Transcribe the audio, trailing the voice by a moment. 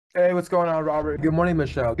Hey, what's going on, Robert? Good morning,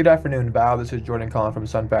 Michelle. Good afternoon, Val. This is Jordan calling from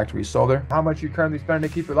Sun Factory Solar. How much you currently spending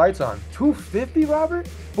to keep your lights on? 250, Robert?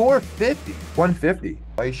 450? 150.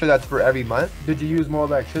 Are you sure that's for every month? Did you use more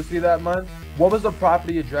electricity that month? What was the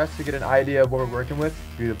property address to get an idea of what we're working with?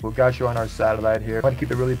 Beautiful. Got you on our satellite here. I want to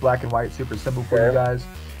keep it really black and white, super simple for you guys.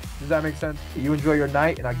 Does that make sense? You enjoy your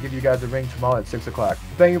night, and I'll give you guys a ring tomorrow at 6 o'clock.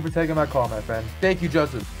 Thank you for taking my call, my friend. Thank you,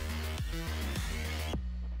 Joseph.